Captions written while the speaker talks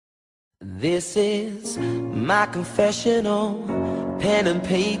This is my confessional, pen and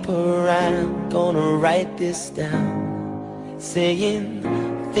paper, I'm gonna write this down. Saying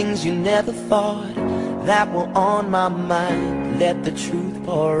things you never thought that were on my mind, let the truth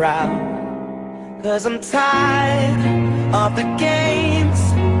pour out. 'Cause I'm tired of the games,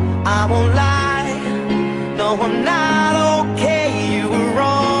 I won't lie, no I'm not okay, you were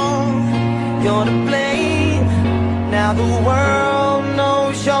wrong, you're to blame, now the world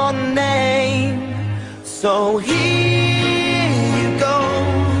knows your name. So here you go,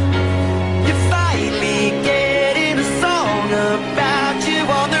 you're finally getting a song about you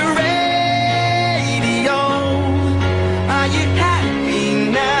on the radio. Are you happy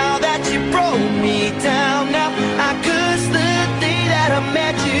now that you broke me down? Now I cursed the day that I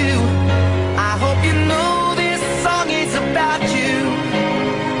met you. I hope you know this song is about you.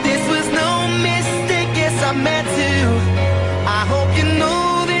 This was no mistake, yes I meant to. I hope you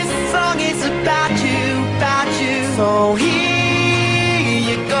know this song is about you, about you. So here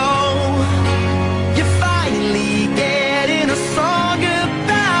you go, you're finally getting a song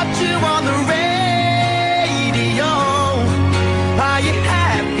about you on the radio. Are you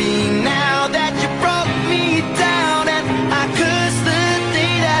happy now that you broke me down? And I cursed the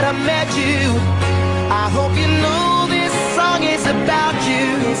day that I met you. I hope you know this song is about you,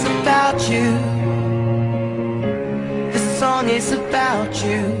 it's about you. This song is about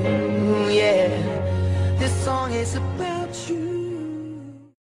you, yeah. This song is about